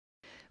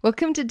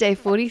Welcome to day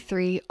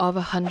 43 of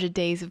 100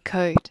 Days of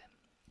Code.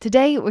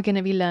 Today we're going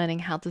to be learning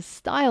how to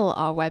style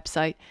our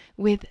website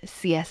with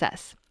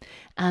CSS.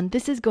 And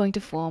this is going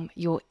to form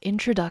your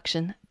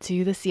introduction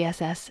to the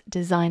CSS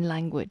design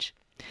language.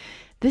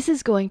 This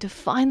is going to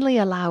finally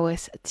allow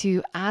us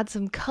to add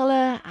some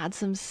color, add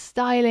some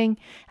styling,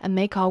 and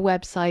make our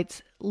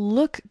websites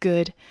look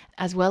good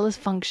as well as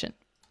function.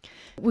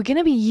 We're going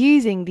to be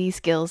using these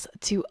skills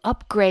to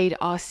upgrade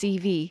our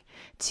CV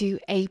to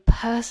a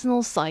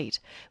personal site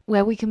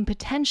where we can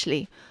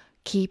potentially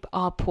keep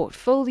our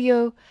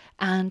portfolio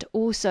and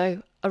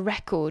also a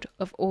record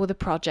of all the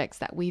projects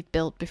that we've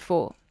built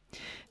before.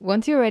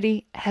 Once you're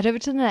ready, head over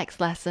to the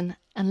next lesson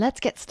and let's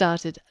get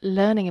started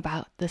learning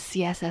about the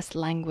CSS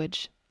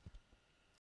language.